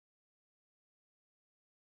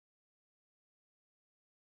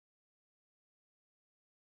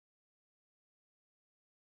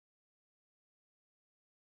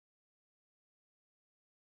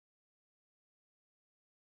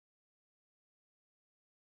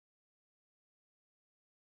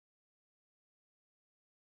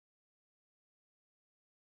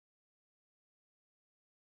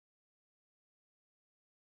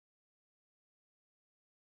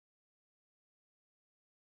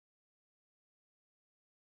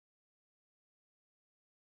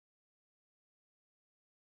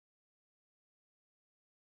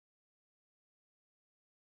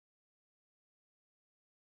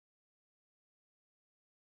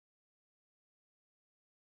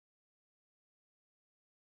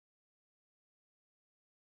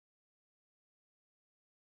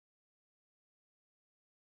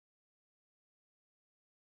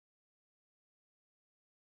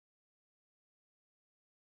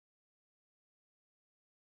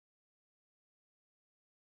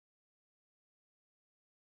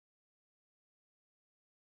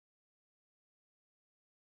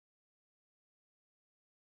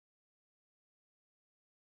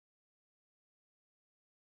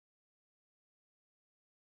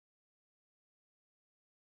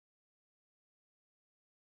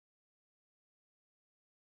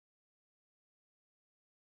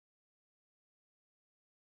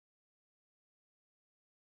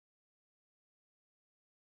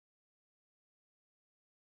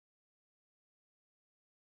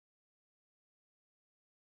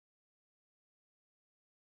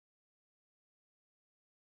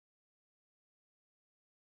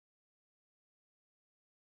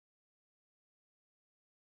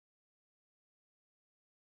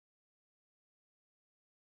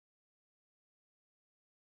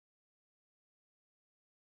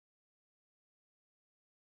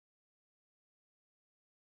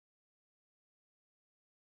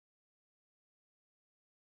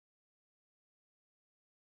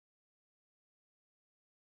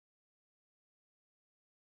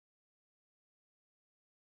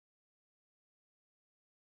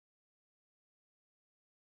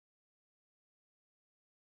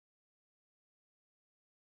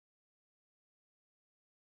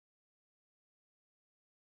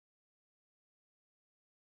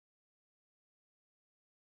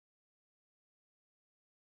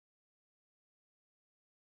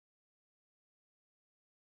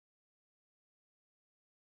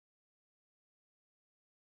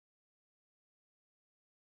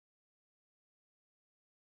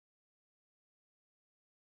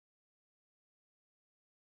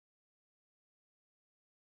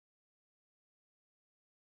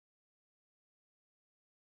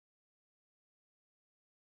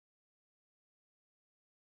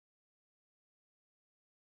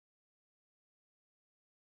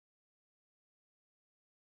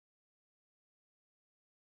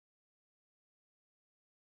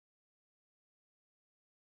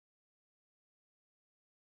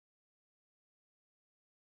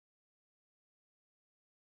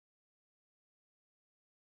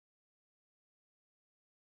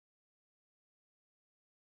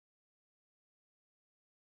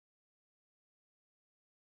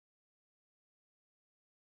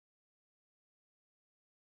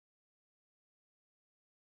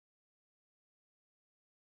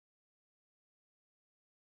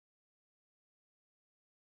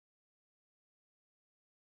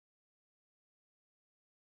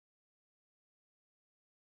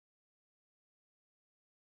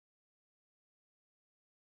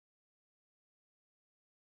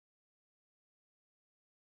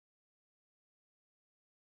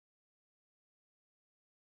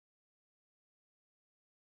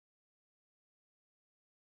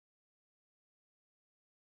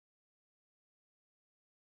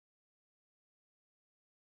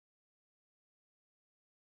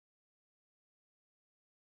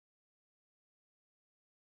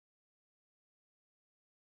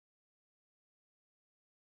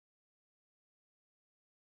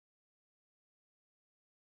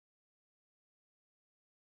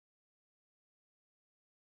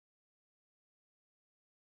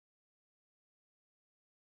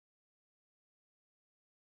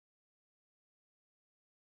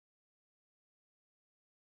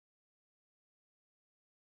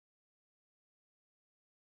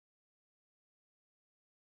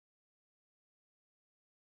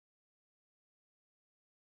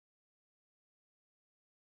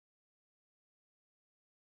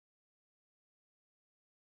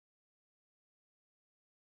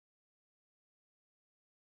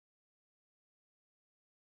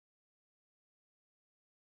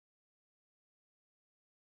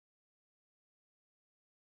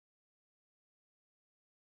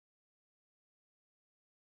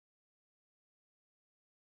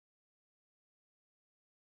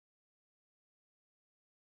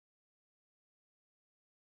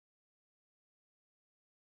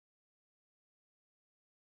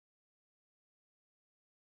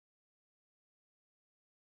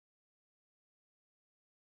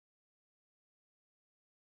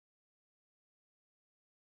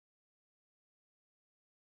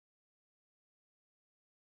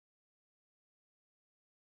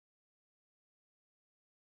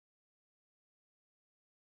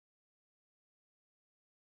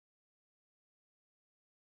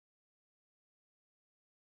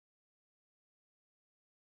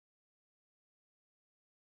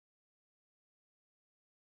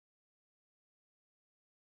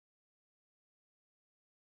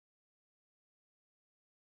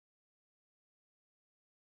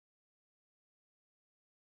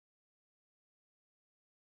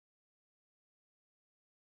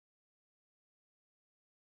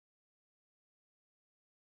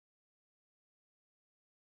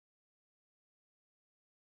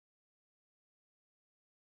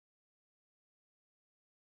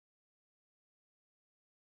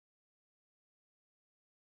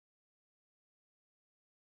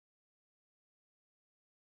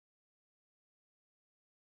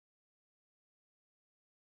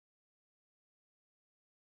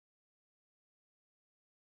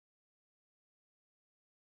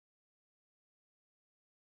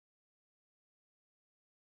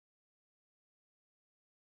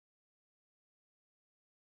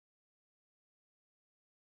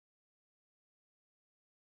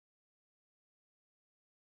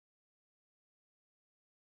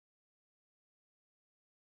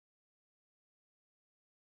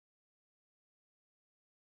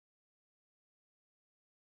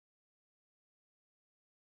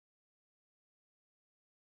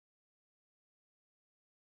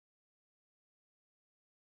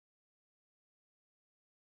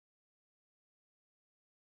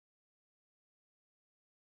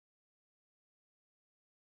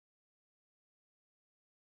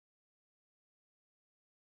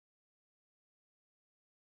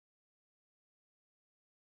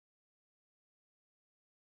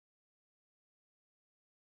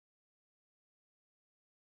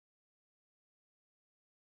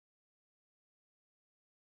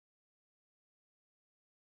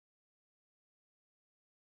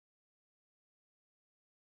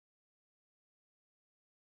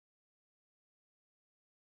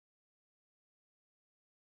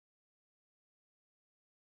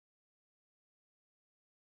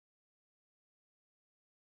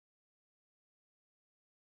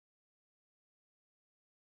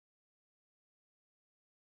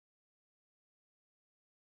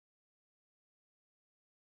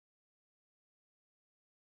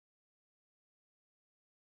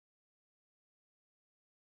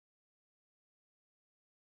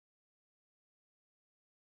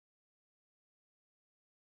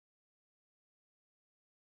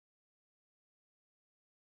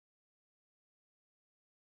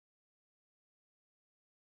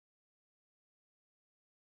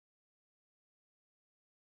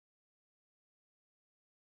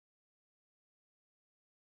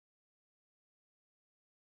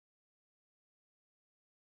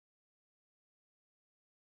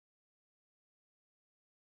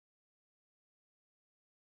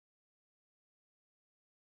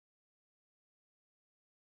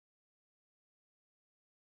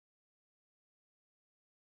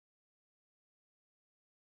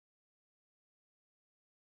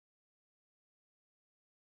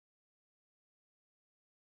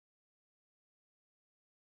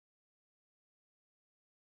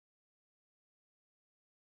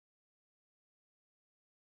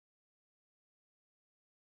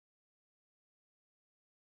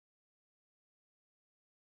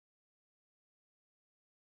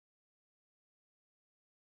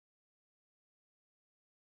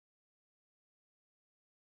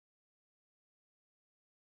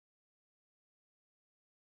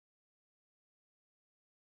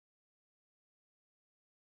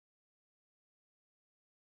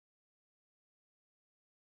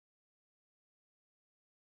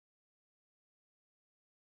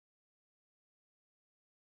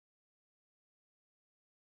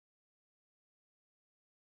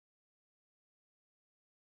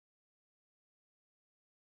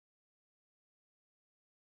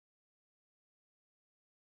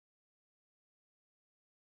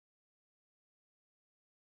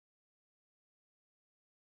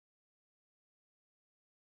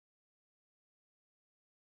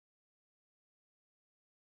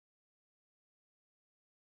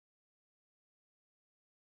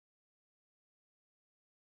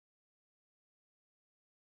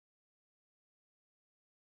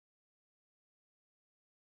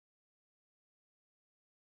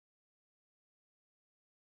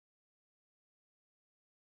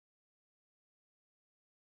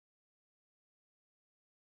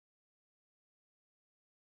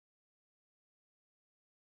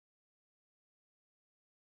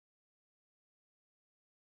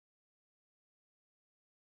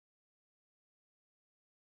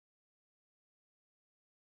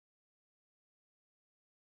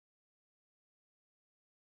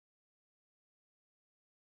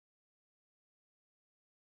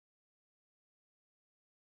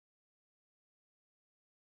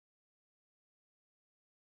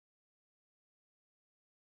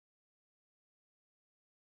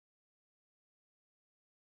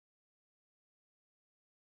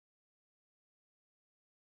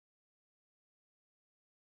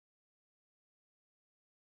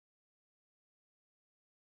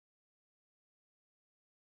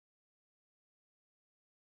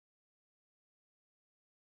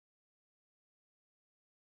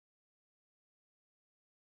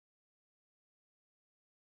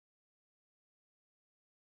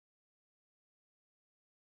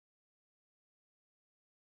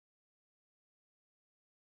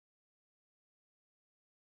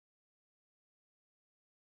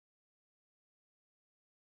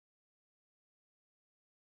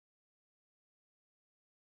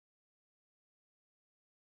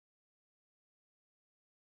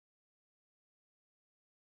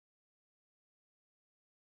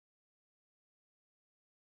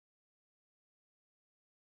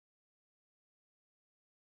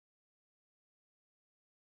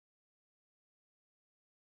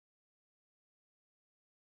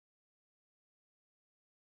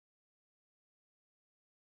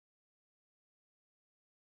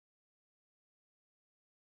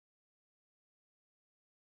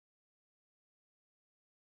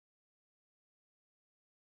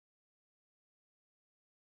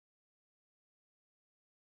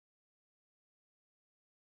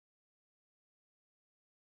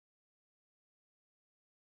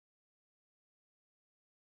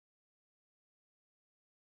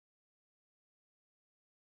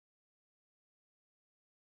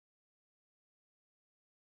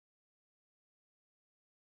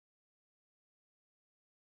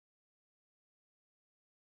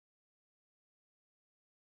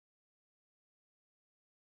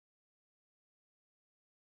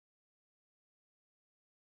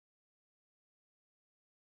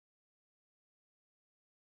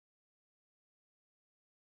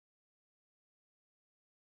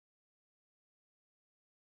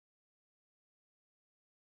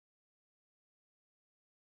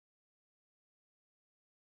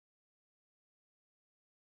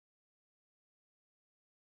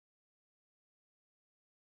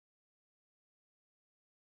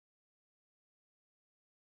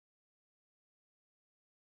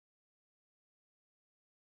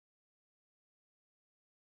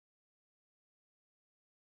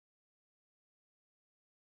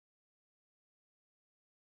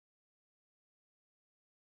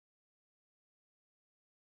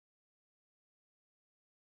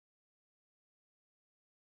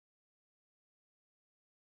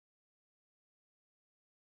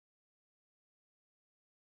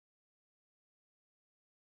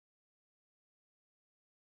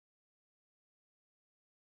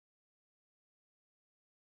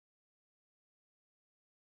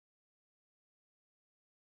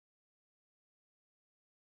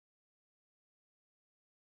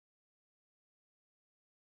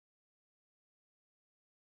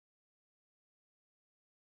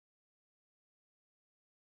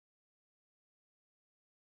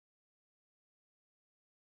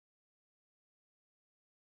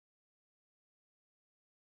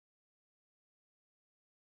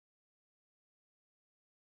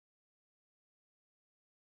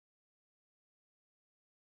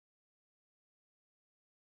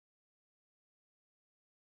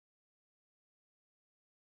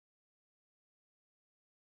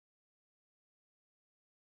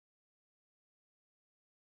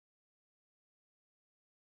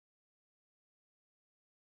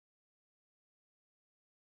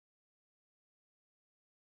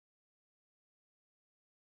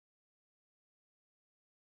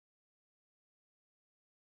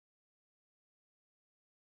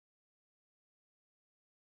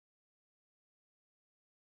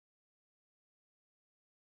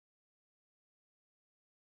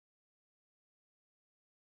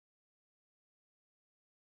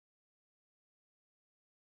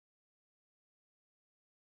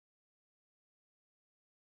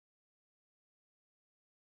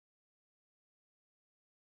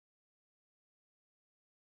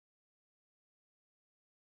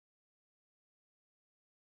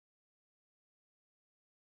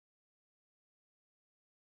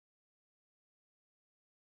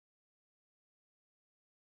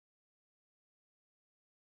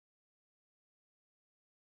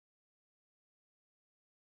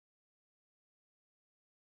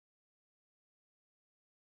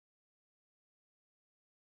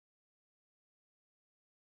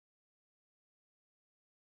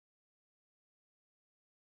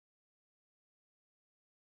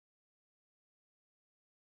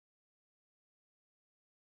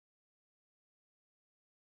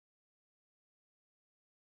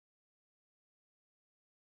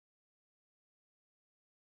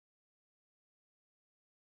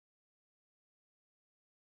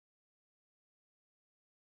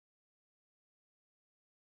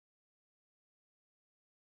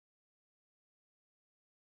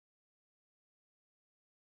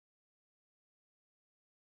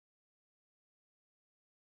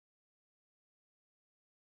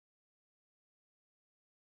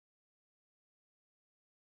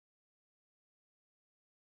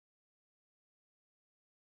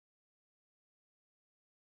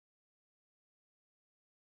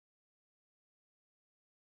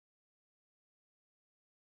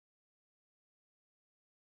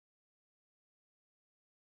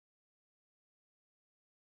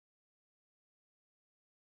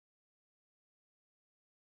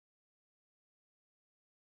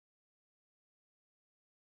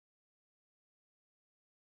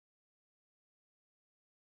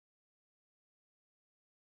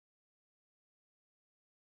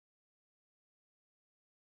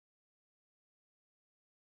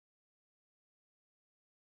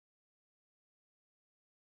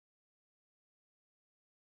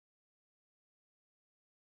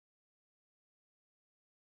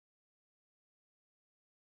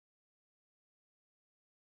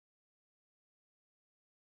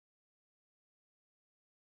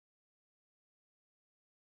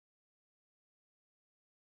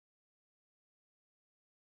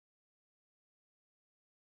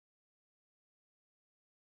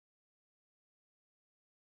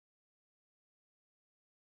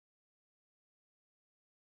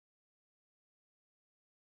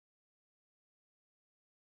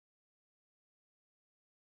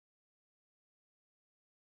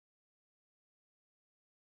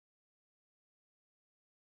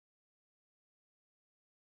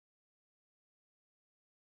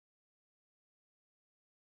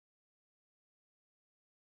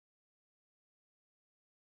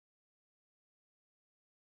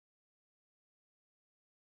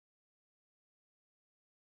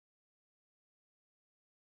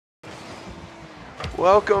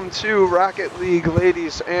Welcome to Rocket League,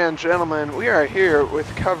 ladies and gentlemen. We are here with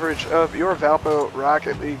coverage of your Valpo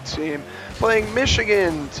Rocket League team playing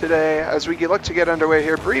Michigan today as we look to get underway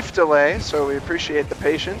here. Brief delay, so we appreciate the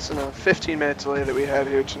patience and a 15-minute delay that we had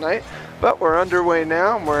here tonight. But we're underway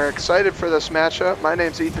now, and we're excited for this matchup. My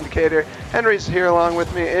name's Ethan Decatur. Henry's here along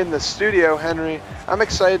with me in the studio. Henry, I'm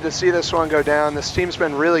excited to see this one go down. This team's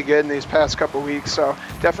been really good in these past couple weeks, so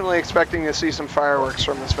definitely expecting to see some fireworks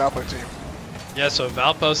from this Valpo team. Yeah, so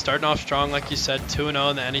Valpo starting off strong, like you said,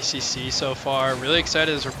 2-0 in the NECC so far. Really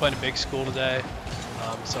excited as we're playing a big school today.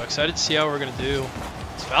 So excited to see how we're going to do.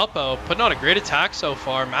 It's Valpo putting on a great attack so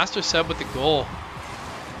far. Master Seb with the goal.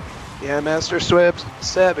 Yeah, Master Seb,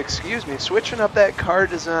 switching up that car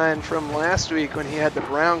design from last week when he had the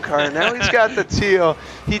brown car. Now he's got the teal.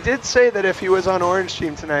 He did say that if he was on Orange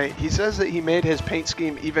Team tonight, he says that he made his paint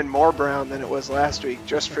scheme even more brown than it was last week,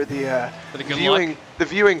 just for the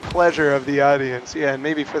viewing pleasure of the audience. Yeah, and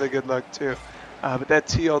maybe for the good luck too. But that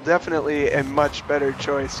teal, definitely a much better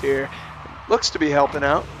choice here. Looks to be helping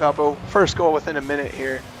out. Valpo, first goal within a minute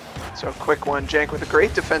here. So a quick one. Jank with a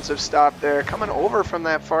great defensive stop there. Coming over from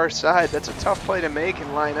that far side. That's a tough play to make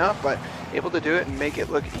and line up, but able to do it and make it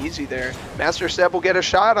look easy there. Master Seb will get a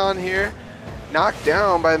shot on here. Knocked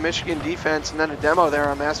down by the Michigan defense, and then a demo there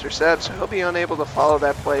on Master Seb, so he'll be unable to follow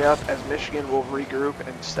that play up as Michigan will regroup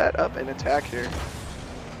and set up an attack here.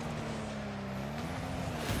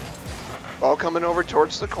 Ball coming over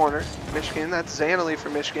towards the corner. Michigan, that's Zanley for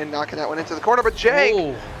Michigan, knocking that one into the corner. But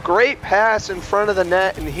Jank, great pass in front of the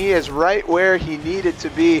net, and he is right where he needed to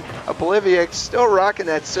be. Oblivious still rocking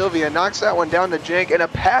that Sylvia, knocks that one down to Jank, and a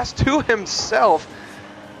pass to himself,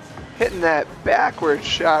 hitting that backward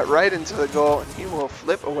shot right into the goal, and he will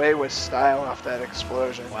flip away with style off that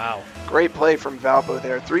explosion. Wow. Great play from Valpo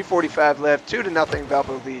there. 3:45 left, 2-0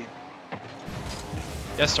 Valpo lead.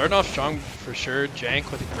 Yeah, starting off strong for sure.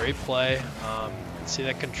 Jank with a great play. See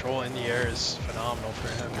that control in the air is phenomenal for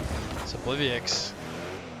him. It's Oblivious.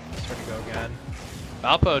 Starting to go again.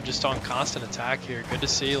 Valpo just on constant attack here. Good to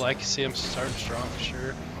see. Like to see him starting strong for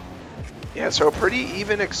sure. Yeah, so a pretty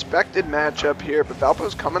even expected matchup here, but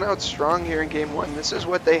Valpo's coming out strong here in game one. This is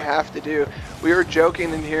what they have to do. We were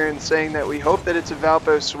joking in here and saying that we hope that it's a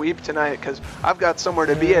Valpo sweep tonight because I've got somewhere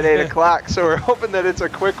to be at 8 o'clock, so we're hoping that it's a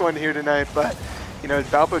quick one here tonight. But you know,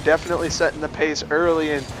 Valpo definitely setting the pace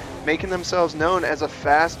early and making themselves known as a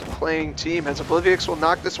fast-playing team. As Oblivious will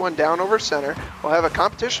knock this one down over center. We'll have a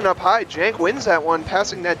competition up high. Jank wins that one,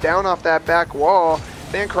 passing that down off that back wall.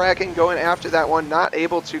 Van Kraken going after that one, not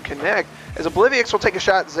able to connect. As Oblivious will take a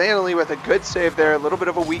shot, Zanley with a good save there. A little bit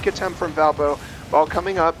of a weak attempt from Valpo. Ball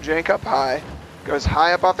coming up, Jank up high. Goes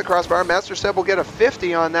high up off the crossbar. Master Seb will get a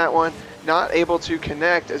 50 on that one. Not able to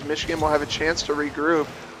connect as Michigan will have a chance to regroup.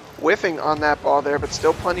 Whiffing on that ball there, but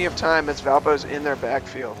still plenty of time as Valpo's in their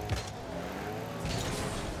backfield.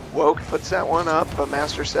 Woke puts that one up, but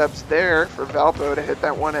Master Seb's there for Valpo to hit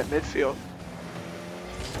that one at midfield.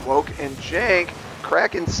 Woke and Jank,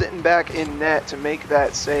 Kraken sitting back in net to make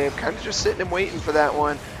that save. Kind of just sitting and waiting for that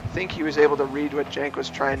one. I think he was able to read what Jank was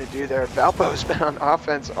trying to do there. Valpo's been on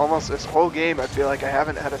offense almost this whole game. I feel like I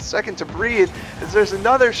haven't had a second to breathe as there's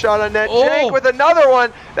another shot on net. Jank with another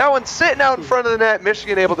one. That one's sitting out in front of the net.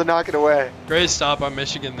 Michigan able to knock it away. Great stop on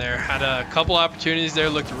Michigan there. Had a couple opportunities there,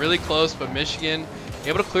 looked really close, but Michigan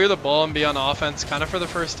able to clear the ball and be on offense kind of for the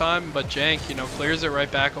first time, but Jank, you know, clears it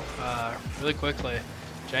right back really quickly.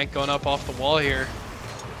 Jank going up off the wall here.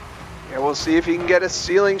 Yeah, we'll see if he can get a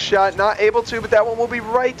ceiling shot. Not able to, but that one will be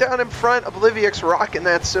right down in front. Oblivious rocking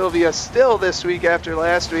that Sylvia still this week after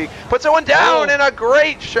last week. Puts that one down, and a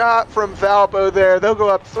great shot from Valpo there. They'll go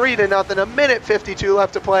up 3-0. A minute 52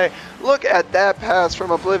 left to play. Look at that pass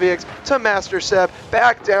from Oblivious to Master Seb.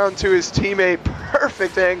 Back down to his teammate.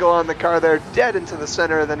 Perfect angle on the car there. Dead into the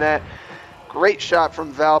center of the net. Great shot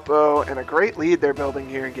from Valpo, and a great lead they're building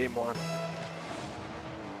here in game one.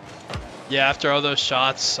 Yeah, after all those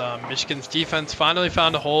shots, Michigan's defense finally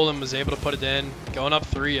found a hole and was able to put it in, going up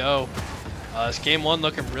 3-0. This game one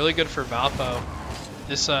looking really good for Valpo.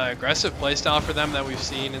 This aggressive play style for them that we've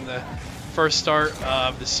seen in the first start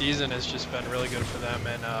of the season has just been really good for them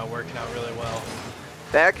and working out really well.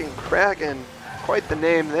 Back and cracking, quite the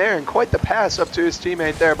name there, and quite the pass up to his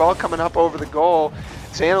teammate there. Ball coming up over the goal.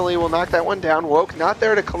 Zanley will knock that one down. Woke not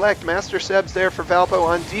there to collect. Master Seb's there for Valpo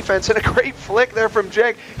on defense, and a great flick there from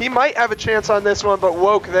Jank. He might have a chance on this one, but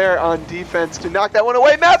Woke there on defense to knock that one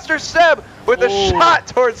away. Master Seb with a shot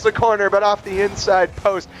towards the corner, but off the inside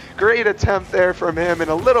post. Great attempt there from him,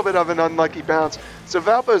 and a little bit of an unlucky bounce. So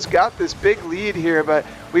Valpo's got this big lead here, but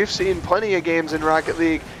we've seen plenty of games in Rocket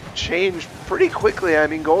League change pretty quickly. I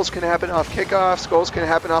mean, goals can happen off kickoffs, goals can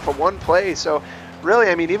happen off of one play, so really,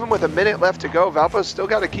 I mean, even with a minute left to go, Valpo's still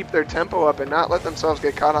got to keep their tempo up and not let themselves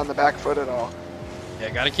get caught on the back foot at all. Yeah,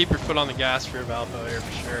 got to keep your foot on the gas for your Valpo here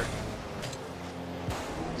for sure.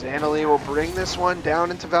 Zanoli will bring this one down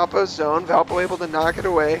into Valpo's zone. Valpo able to knock it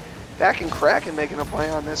away. Back and Kraken making a play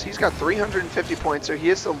on this. He's got 350 points, so he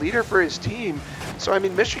is the leader for his team. So, I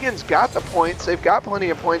mean, Michigan's got the points. They've got plenty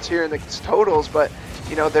of points here in the totals, but,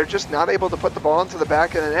 you know, they're just not able to put the ball into the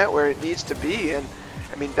back of the net where it needs to be. And,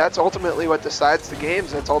 I mean, that's ultimately what decides the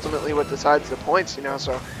games. That's ultimately what decides the points, you know.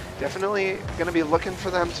 So, definitely going to be looking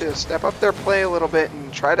for them to step up their play a little bit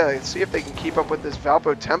and try to see if they can keep up with this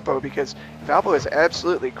Valpo tempo, because Valpo is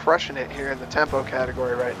absolutely crushing it here in the tempo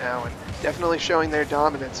category right now and definitely showing their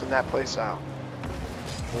dominance in that play style.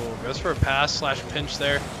 Ooh, goes for a pass slash pinch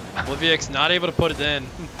there. Obliviek's not able to put it in.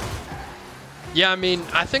 Yeah, I mean,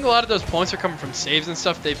 I think a lot of those points are coming from saves and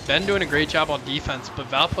stuff. They've been doing a great job on defense, but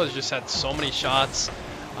Valpo has just had so many shots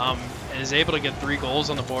and is able to get 3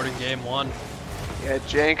 goals on the board in game 1. Yeah,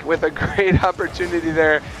 Jank with a great opportunity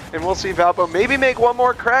there, and we'll see Valpo maybe make one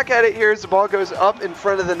more crack at it here as the ball goes up in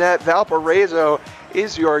front of the net. Valparaiso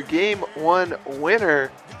is your game 1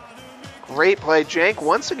 winner. Great play. Jank,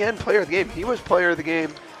 once again, player of the game. He was player of the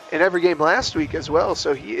game in every game last week as well,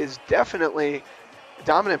 so he is definitely a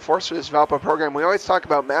dominant force for this Valpo program. We always talk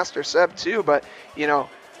about Master Seb too, but, you know,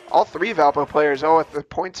 all 3 Valpo players, with the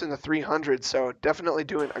points in the 300s, so definitely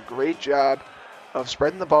doing a great job of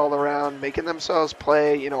spreading the ball around, making themselves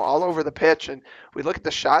play, you know, all over the pitch. And we look at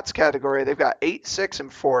the shots category, they've got 8, 6,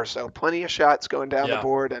 and 4, so plenty of shots going down the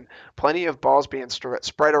board and plenty of balls being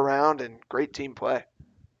spread around and great team play.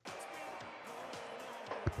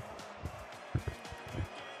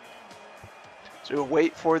 So we'll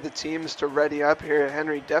wait for the teams to ready up here.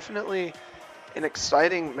 Henry, definitely an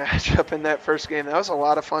exciting matchup in that first game. That was a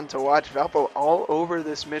lot of fun to watch. Valpo all over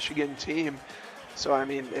this Michigan team. So, I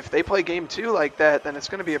mean, if they play game 2 like that, then it's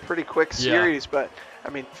going to be a pretty quick series. Yeah. But, I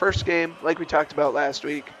mean, first game, like we talked about last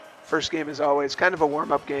week, first game is always kind of a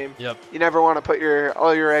warm-up game. Yep. You never want to put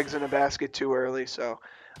all your eggs in a basket too early. So,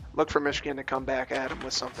 look for Michigan to come back at them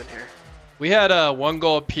with something here. We had 1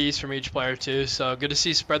 goal apiece from each player, too. So, good to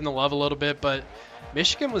see spreading the love a little bit. But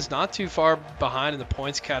Michigan was not too far behind in the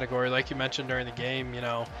points category, like you mentioned during the game. You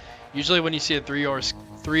know, usually when you see a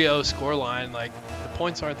 3-0 score line, like, the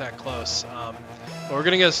points aren't that close. But we're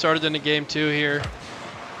going to get started into game 2 here.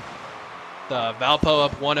 The Valpo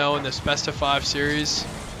up 1-0 in this best of 5 series.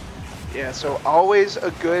 Yeah, so always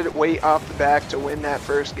a good weight off the back to win that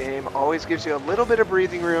first game. Always gives you a little bit of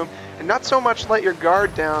breathing room, and not so much let your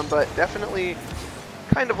guard down, but definitely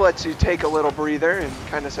kind of lets you take a little breather and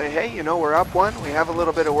kind of say, hey, you know, we're up 1. We have a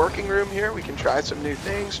little bit of working room here. We can try some new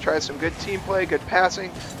things, try some good team play, good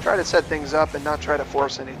passing, try to set things up and not try to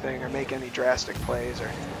force anything or make any drastic plays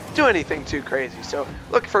or do anything too crazy. So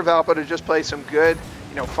look for Valpo to just play some good,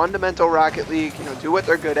 you know, fundamental Rocket League, you know, do what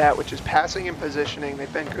they're good at, which is passing and positioning.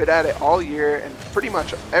 They've been good at it all year and pretty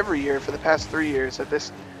much every year for the past 3 years that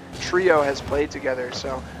this trio has played together.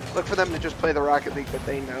 So look for them to just play the Rocket League that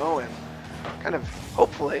they know and kind of,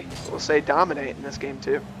 hopefully, we'll say dominate in this game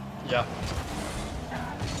too. Yeah.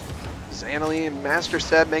 Zanoli and Master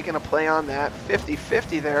Seb making a play on that.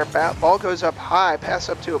 50-50 there. Ball goes up high, pass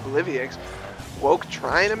up to Oblivieks. Woke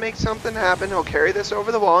trying to make something happen. He'll carry this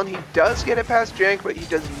over the wall, and he does get it past Jank, but he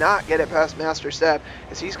does not get it past Master Seb,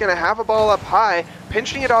 as he's going to have a ball up high,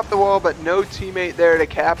 pinching it off the wall, but no teammate there to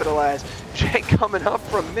capitalize. Jank coming up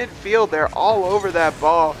from midfield. They're all over that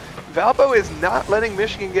ball. Valpo is not letting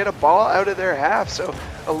Michigan get a ball out of their half, so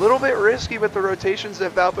a little bit risky with the rotations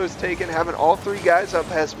that Valpo's taken, having all 3 guys up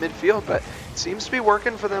past midfield, but it seems to be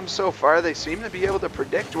working for them so far. They seem to be able to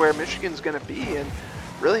predict where Michigan's going to be and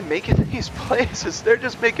really making these plays as they're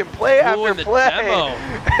just making play after play. Demo.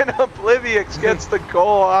 And Oblivieks gets the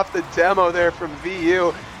goal off the demo there from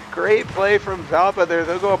VU. Great play from Valpo there.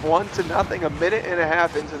 They'll go up 1-0 a minute and a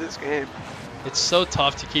half into this game. It's so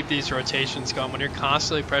tough to keep these rotations going when you're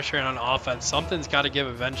constantly pressuring on offense. Something's got to give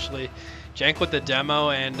eventually. Jank with the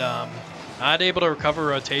demo and not able to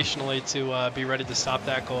recover rotationally to be ready to stop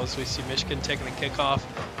that goal, as we see Michigan taking the kickoff.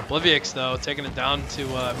 Oblivieks, though, taking it down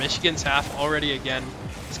to Michigan's half already again.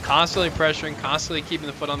 He's constantly pressuring, constantly keeping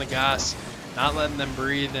the foot on the gas, not letting them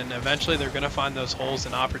breathe, and eventually they're going to find those holes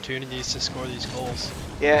and opportunities to score these goals.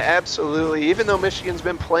 Yeah, absolutely. Even though Michigan's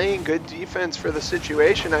been playing good defense for the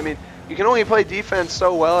situation, I mean, you can only play defense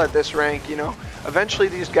so well at this rank, you know. Eventually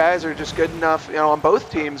these guys are just good enough, you know, on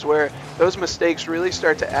both teams where those mistakes really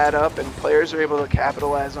start to add up and players are able to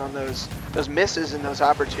capitalize on those misses and those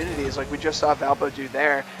opportunities like we just saw Valpo do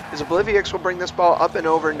there. As Oblivieks will bring this ball up and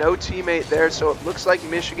over, no teammate there, so it looks like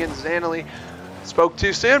Michigan, Zanoli Spoke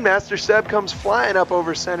too soon. Master Seb comes flying up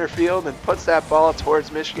over center field and puts that ball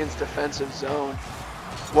towards Michigan's defensive zone.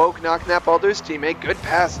 Woke knocking that ball to his teammate. Good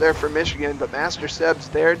pass there for Michigan, but Master Seb's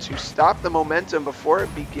there to stop the momentum before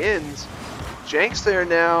it begins. Jenks there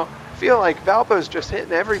now. Feel like Valpo's just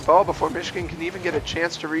hitting every ball before Michigan can even get a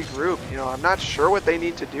chance to regroup. I'm not sure what they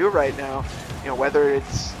need to do right now. Whether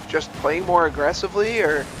it's just playing more aggressively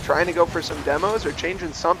or trying to go for some demos or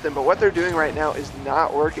changing something, but what they're doing right now is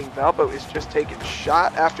not working. Valpo is just taking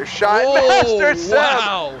shot after shot. Whoa, Master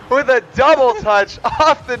Seb with a double touch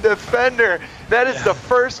off the defender. That is the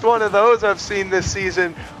first one of those I've seen this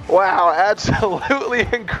season. Wow, absolutely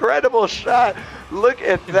incredible shot. Look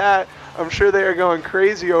at that. I'm sure they are going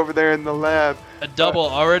crazy over there in the lab. A double,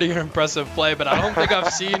 already an impressive play, but I don't think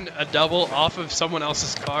I've seen a double off of someone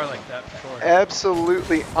else's car like that before.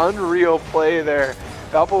 Absolutely unreal play there.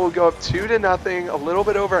 Valpo will go up 2-0, a little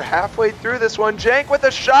bit over halfway through this one. Jank with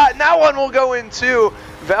a shot, and that one will go in too.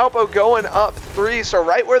 Valpo going up 3, so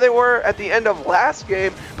right where they were at the end of last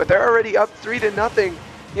game, but they're already up 3-0.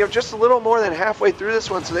 Just a little more than halfway through this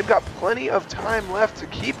one, so they've got plenty of time left to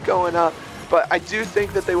keep going up. But I do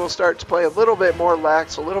think that they will start to play a little bit more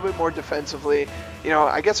lax, a little bit more defensively.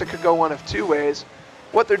 I guess it could go one of two ways.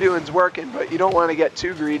 What they're doing is working, but you don't want to get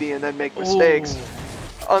too greedy and then make mistakes.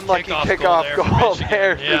 Ooh. Unlucky kickoff goal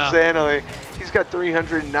there for yeah. Zanley. He's got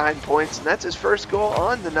 309 points, and that's his first goal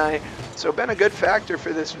on the night. So been a good factor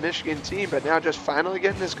for this Michigan team, but now just finally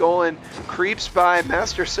getting this goal in. Creeps by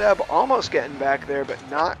Master Seb, almost getting back there, but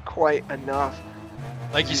not quite enough.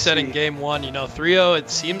 Like you said in game one, 3-0, it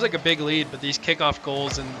seems like a big lead, but these kickoff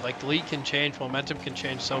goals and the lead can change, momentum can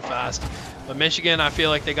change so fast. But Michigan, I feel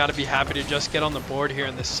like they got to be happy to just get on the board here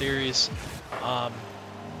in this series.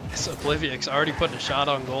 So Oblivio's already putting a shot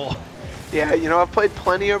on goal. Yeah, I've played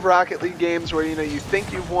plenty of Rocket League games where, you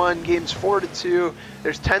think you've won games 4-2,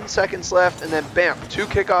 there's 10 seconds left, and then bam, 2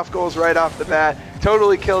 kickoff goals right off the bat.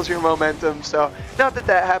 Totally kills your momentum. So not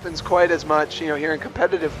that happens quite as much, here in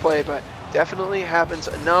competitive play, but definitely happens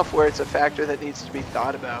enough where it's a factor that needs to be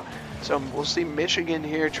thought about. So we'll see Michigan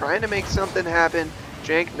here trying to make something happen.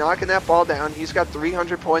 Jank knocking that ball down. He's got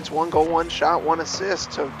 300 points, 1 goal, 1 shot, 1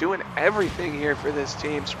 assist. So doing everything here for this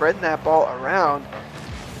team, spreading that ball around,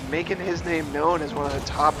 making his name known as one of the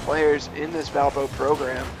top players in this Valpo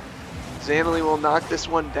program. Zanley will knock this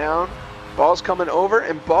one down. Ball's coming over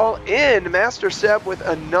and ball in. Master Seb with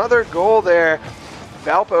another goal there.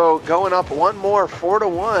 Valpo going up one more,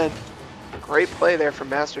 4-1. Great play there from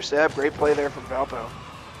Master Seb. Great play there from Valpo.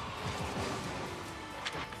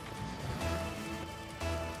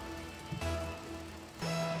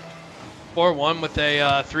 (4-1) with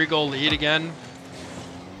a 3-goal lead again.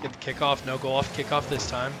 Get the kickoff, no goal off kickoff this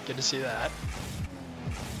time. Good to see that.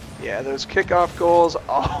 Yeah, those kickoff goals,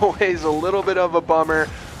 always a little bit of a bummer.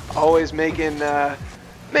 Always making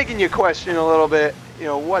you question a little bit,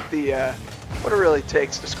 what it really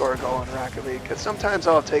takes to score a goal in Rocket League, because sometimes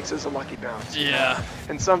all it takes is a lucky bounce. Yeah.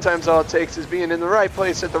 And sometimes all it takes is being in the right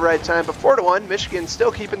place at the right time. But 4-1, Michigan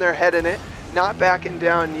still keeping their head in it, not backing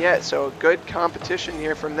down yet. So good competition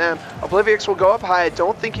here from them. Obliviox will go up high. I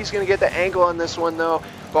don't think he's going to get the angle on this one, though.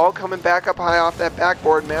 Ball coming back up high off that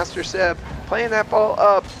backboard. Master Seb playing that ball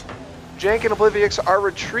up. Jank and Obliviox are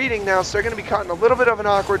retreating now, so they're going to be caught in a little bit of an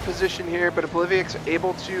awkward position here, but Obliviox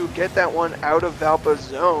able to get that one out of Valpo's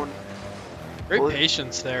zone. Great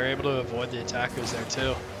patience there, able to avoid the attackers there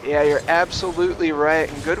too. Yeah, you're absolutely right.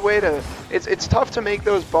 And good way to, it's tough to make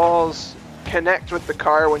those balls connect with the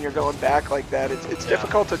car when you're going back like that. It's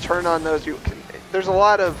difficult to turn on those. There's a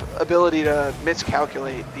lot of ability to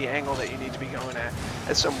miscalculate the angle that you need to be going at.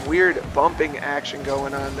 There's some weird bumping action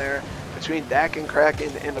going on there between Dak and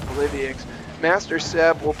Kraken and Obliviox. Master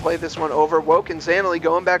Seb will play this one over. Woke and Zanley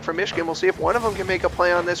going back for Michigan. We'll see if one of them can make a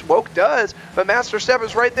play on this. Woke does, but Master Seb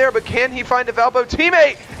is right there. But can he find a Valpo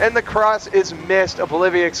teammate? And the cross is missed.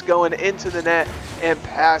 Obliviox going into the net and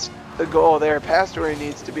past the goal there. Past where he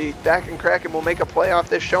needs to be. Dak and Kraken will make a play off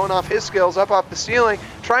this, showing off his skills up off the ceiling,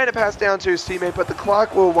 trying to pass down to his teammate, but the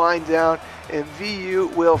clock will wind down, and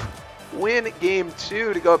VU will win game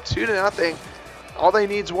 2 to go up 2-0. All they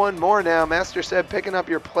need is one more now. Master Seb picking up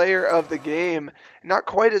your player of the game. Not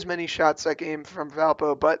quite as many shots that game from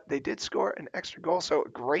Valpo, but they did score an extra goal. So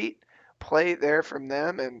great play there from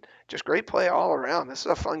them, and just great play all around. This is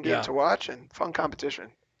a fun game to watch and fun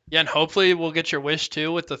competition. Yeah, and hopefully we'll get your wish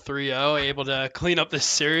too with the 3-0, able to clean up this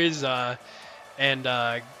series and get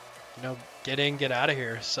out of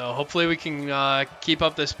here. So hopefully we can keep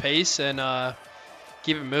up this pace and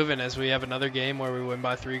keep it moving as we have another game where we win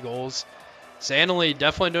by 3 goals. Zanley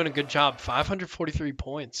definitely doing a good job, 543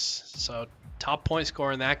 points. So top point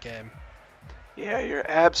scorer in that game. Yeah, you're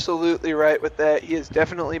absolutely right with that. He has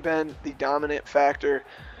definitely been the dominant factor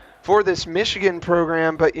for this Michigan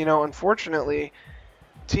program, but, you know, unfortunately,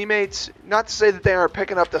 teammates, not to say that they aren't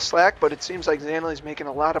picking up the slack, but it seems like Zanley's making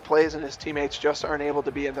a lot of plays and his teammates just aren't able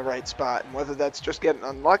to be in the right spot. And whether that's just getting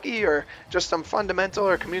unlucky or just some fundamental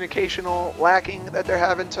or communicational lacking that they're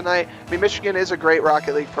having tonight. I mean, Michigan is a great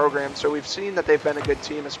Rocket League program, so we've seen that they've been a good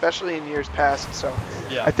team, especially in years past. So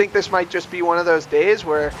yeah. I think this might just be one of those days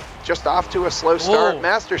where just off to a slow start. Whoa.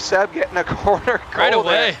 Master Seb getting a corner right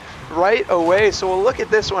away. Right away. So we'll look at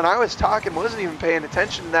this one. I was talking, wasn't even paying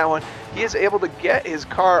attention to that one. He is able to get his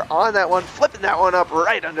car on that one, flipping that one up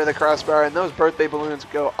right under the crossbar, and those birthday balloons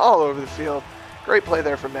go all over the field. Great play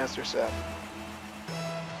there from Master Seb.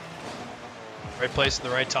 Right place at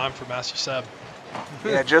the right time for Master Seb.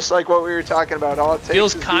 Yeah, just like what we were talking about. All it takes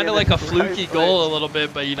feels kind of like a fluky goal a little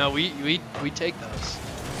bit, but you know, we take those.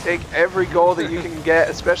 Take every goal that you can get,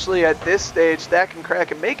 especially at this stage. That can crack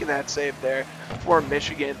and making that save there for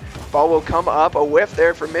Michigan. Ball will come up, a whiff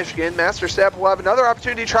there for Michigan. Master Seb will have another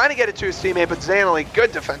opportunity trying to get it to his teammate, but Zanley,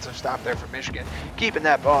 good defensive stop there for Michigan, keeping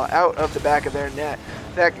that ball out of the back of their net.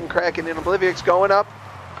 That can Kraken and Oblivix going up.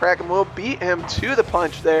 Kraken will beat him to the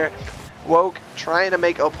punch there. Woke trying to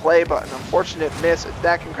make a play, but an unfortunate miss.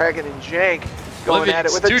 That can Kraken and Jank going at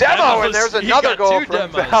it with a demo, demos. And there's another goal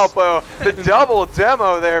from Valpo. The double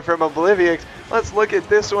demo there from Oblivix. Let's look at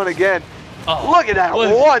this one again. Oh, look at that,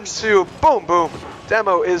 1-2, boom, boom.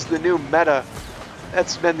 Demo is the new meta.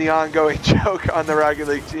 That's been the ongoing joke on the Rocket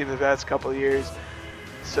League team the past couple of years.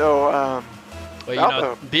 So, but, you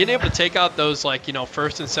know, being able to take out those, like, you know,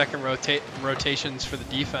 first and second rotations for the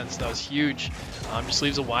defense, that was huge. Just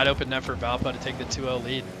leaves a wide open net for Valpo to take the 2-0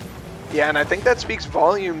 lead. Yeah, and I think that speaks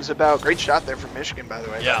volumes about, great shot there from Michigan, by the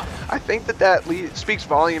way. Yeah. I think that speaks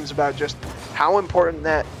volumes about just how important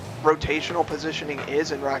that rotational positioning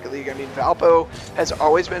is in Rocket League. I mean, Valpo has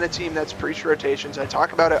always been a team that's preached rotations. I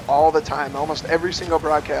talk about it all the time, almost every single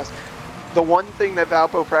broadcast. The one thing that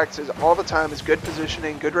Valpo practices all the time is good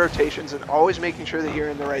positioning, good rotations, and always making sure that you're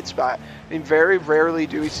in the right spot. I mean, very rarely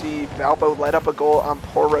do we see Valpo let up a goal on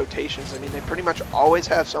poor rotations. I mean, they pretty much always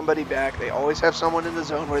have somebody back. They always have someone in the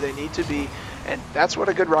zone where they need to be, and that's what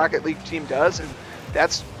a good Rocket League team does, and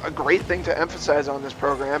that's a great thing to emphasize on this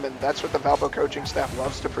program, and that's what the Valpo coaching staff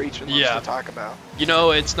loves to preach and loves to talk about. You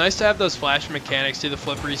know, it's nice to have those flash mechanics, do the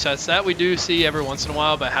flip resets. That we do see every once in a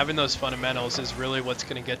while, but having those fundamentals is really what's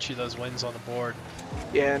going to get you those wins on the board.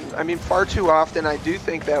 Yeah, and I mean, far too often, I do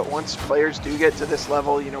think that once players do get to this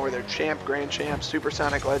level, you know, where they're champ, grand champ,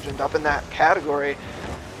 supersonic legend, up in that category,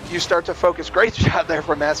 you start to focus. Great shot there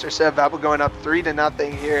from Master Seb. Valpo going up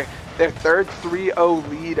 3-0 here. Their third 3-0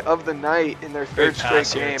 lead of the night in their third straight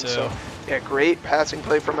game. So, yeah, great passing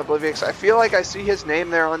play from Oblivix. I feel like I see his name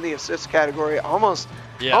there on the assist category almost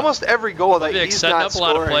every goal that he's not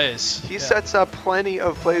scoring. A lot of plays. He sets up plenty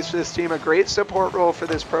of plays for this team. A great support role for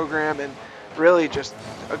this program, and really just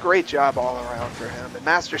a great job all around for him. And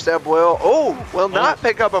Master Seb will not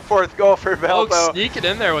pick up a fourth goal for Valpo. Sneak it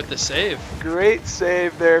in there with the save. Great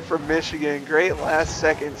save there from Michigan. Great last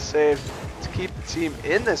second save to keep the team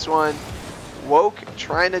in this one. Woke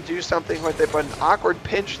trying to do something with it, but an awkward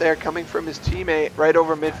pinch there coming from his teammate right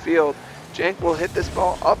over midfield. Jank will hit this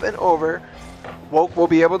ball up and over. Woke will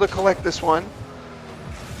be able to collect this one.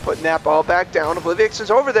 Putting that ball back down. Oblivix is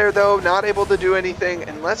over there, though, not able to do anything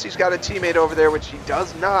unless he's got a teammate over there, which he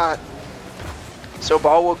does not. So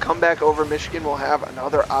ball will come back over. Michigan will have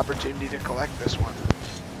another opportunity to collect this one.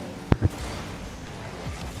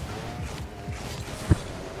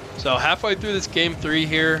 So halfway through this game 3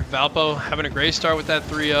 here, Valpo having a great start with that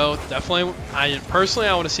 3-0. Definitely, personally,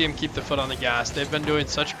 I want to see him keep the foot on the gas. They've been doing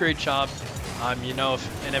such a great job. You know,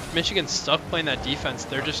 if Michigan's stuck playing that defense,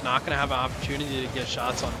 they're just not going to have an opportunity to get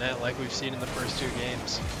shots on net like we've seen in the first 2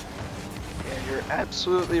 games. Yeah, you're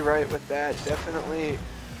absolutely right with that. Definitely,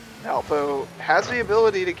 Valpo has the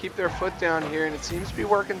ability to keep their foot down here, and it seems to be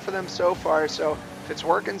working for them so far. So if it's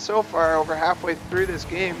working so far over halfway through this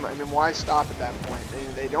game, I mean, why stop at that point?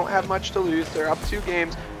 They don't have much to lose. They're up 2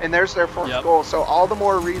 games, and there's their 4th goal. So all the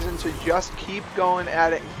more reason to just keep going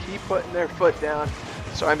at it and keep putting their foot down.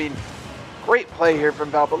 So, I mean, great play here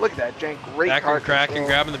from Valpo. Look at that, Jank. Great back card and crack control. And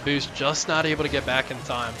grabbing the boost, just not able to get back in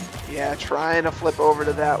time. Yeah, trying to flip over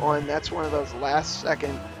to that one. That's one of those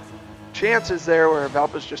last-second chances there where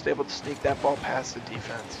Valpo's just able to sneak that ball past the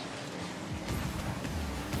defense.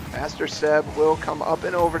 Master Seb will come up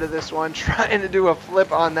and over to this one, trying to do a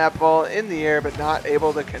flip on that ball in the air, but not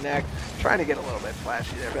able to connect. Trying to get a little bit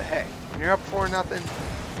flashy there, but hey, when you're up 4-0,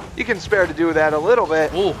 you can spare to do that a little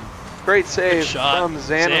bit. Ooh. Great save from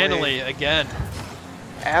Zanley. Zanley again.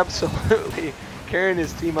 Absolutely carrying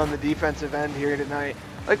his team on the defensive end here tonight.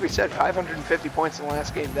 Like we said, 550 points in the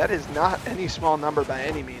last game. That is not any small number by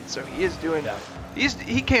any means. So he is doing. Yeah.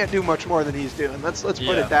 He can't do much more than he's doing. Let's put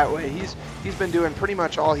it that way. He's been doing pretty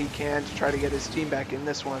much all he can to try to get his team back in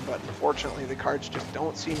this one, but unfortunately the cards just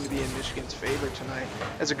don't seem to be in Michigan's favor tonight.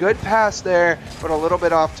 As a good pass there, but a little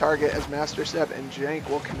bit off target as Master Step and Jank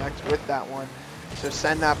will connect with that one. So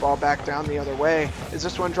send that ball back down the other way. As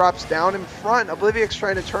this one drops down in front, Obliviox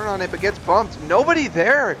trying to turn on it, but gets bumped. Nobody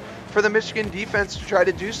there for the Michigan defense to try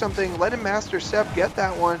to do something. Letting Master Step get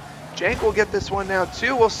that one. Jank will get this one now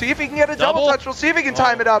too. We'll see if he can get a double touch. We'll see if he can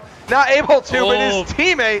time it up. Not able to, but his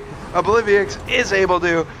teammate Obliviox is able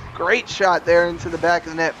to. Great shot there into the back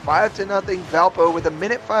of the net. 5-0 Valpo with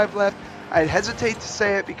 1:05 left. I'd hesitate to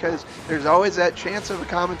say it because there's always that chance of a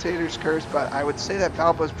commentator's curse, but I would say that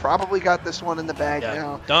Valpo's probably got this one in the bag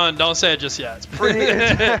now. Don't say it just yet. It's pretty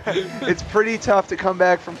it's pretty tough to come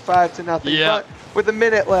back from 5-0. Yeah. But with a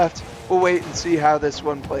minute left, we'll wait and see how this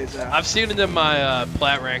one plays out. I've seen it in my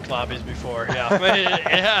plat rank lobbies before. Yeah,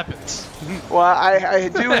 it happens. Well, I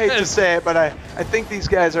do hate to say it, but I think these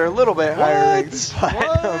guys are a little bit higher ranked than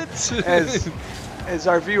Platinum, as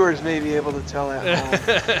our viewers may be able to tell at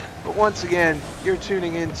home. But once again, you're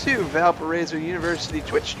tuning in to Valparaiso University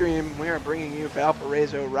Twitch stream. We are bringing you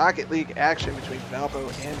Valparaiso Rocket League action between Valpo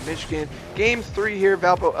and Michigan. Game 3 here,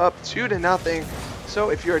 Valpo up 2-0.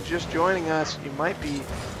 So if you're just joining us, you might be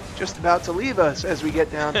just about to leave us as we get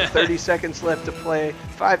down to 30 seconds left to play.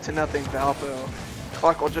 5-0 Valpo.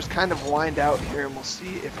 Clock will just kind of wind out here, and we'll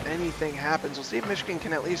see if anything happens. We'll see if Michigan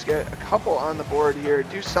can at least get a couple on the board here,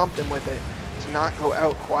 do something with it to not go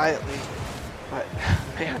out quietly. But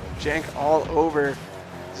man, Jank all over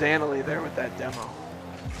Zanely there with that demo.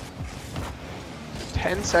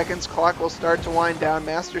 10 seconds, clock will start to wind down.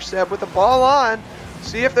 Master Seb with the ball on.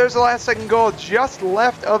 See if there's a last second goal just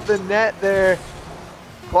left of the net there.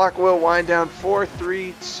 Clock will wind down. 4,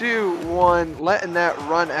 3, 2, 1. Letting that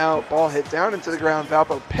run out. Ball hit down into the ground.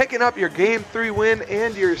 Valpo picking up your Game 3 win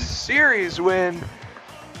and your series win.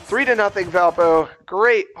 3-0 Valpo.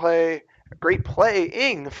 Great play. Great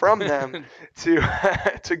playing from them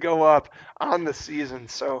to go up on the season.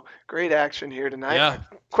 So great action here tonight. Yeah.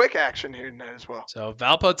 Quick action here tonight as well. So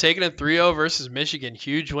Valpo taking a 3-0 versus Michigan.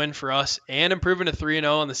 Huge win for us and improving to 3-0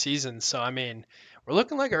 on the season. So, I mean, we're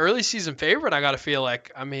looking like an early season favorite, I got to feel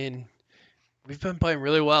like. I mean, we've been playing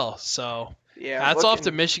really well. So yeah, hats off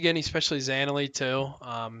to Michigan, especially Zanely too.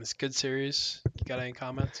 It's a good series. You got any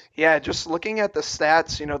comments? Yeah, just looking at the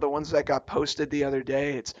stats, you know, the ones that got posted the other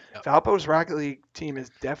day, it's Valpo's Rocket League team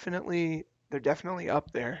is definitely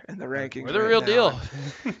up there in the rankings. We're the real deal.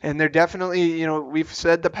 And they're definitely, you know, we've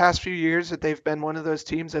said the past few years that they've been one of those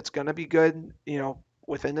teams that's going to be good, you know,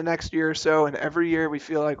 within the next year or so, and every year we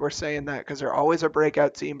feel like we're saying that because they're always a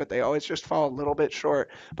breakout team, but they always just fall a little bit short.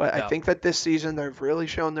 But I think that this season they've really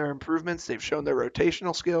shown their improvements. They've shown their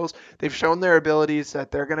rotational skills. They've shown their abilities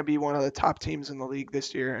that they're going to be one of the top teams in the league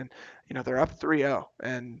this year. And, you know, they're up 3-0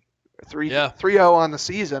 and 3-0 on the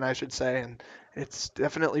season, I should say. And it's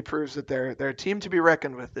definitely proves that they're a team to be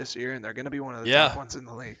reckoned with this year, and they're going to be one of the top ones in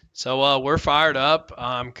the league. So we're fired up.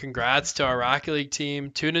 Congrats to our Rocket League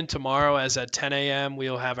team. Tune in tomorrow as at 10 a.m.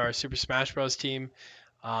 we'll have our Super Smash Bros. Team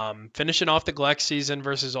finishing off the Gleck season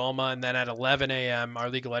versus Alma, and then at 11 a.m. our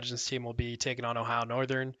League of Legends team will be taking on Ohio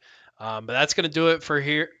Northern. But that's going to do it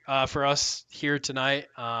for us here tonight.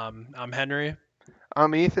 I'm Henry.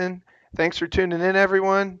 I'm Ethan. Thanks for tuning in,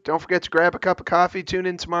 everyone. Don't forget to grab a cup of coffee. Tune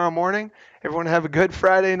in tomorrow morning. Everyone have a good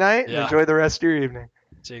Friday night and enjoy the rest of your evening.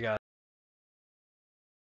 See you guys.